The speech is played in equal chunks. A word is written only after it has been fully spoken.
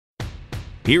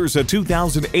Here's a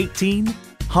 2018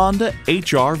 Honda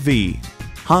HR-V.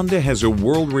 Honda has a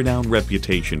world-renowned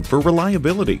reputation for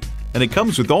reliability, and it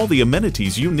comes with all the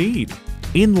amenities you need.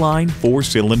 Inline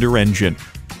 4-cylinder engine,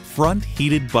 front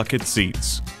heated bucket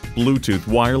seats, Bluetooth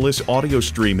wireless audio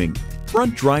streaming,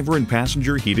 front driver and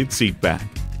passenger heated seat back,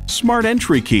 smart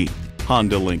entry key,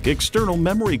 Honda Link external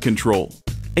memory control,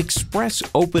 express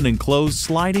open and close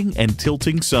sliding and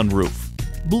tilting sunroof,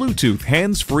 Bluetooth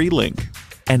hands-free link,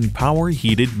 and power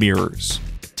heated mirrors.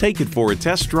 Take it for a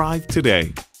test drive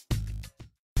today.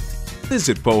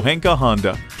 Visit Pohanka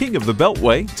Honda, King of the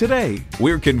Beltway, today.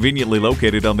 We're conveniently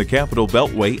located on the Capitol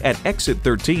Beltway at Exit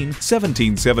 13,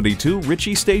 1772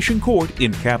 Ritchie Station Court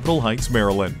in Capitol Heights,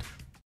 Maryland.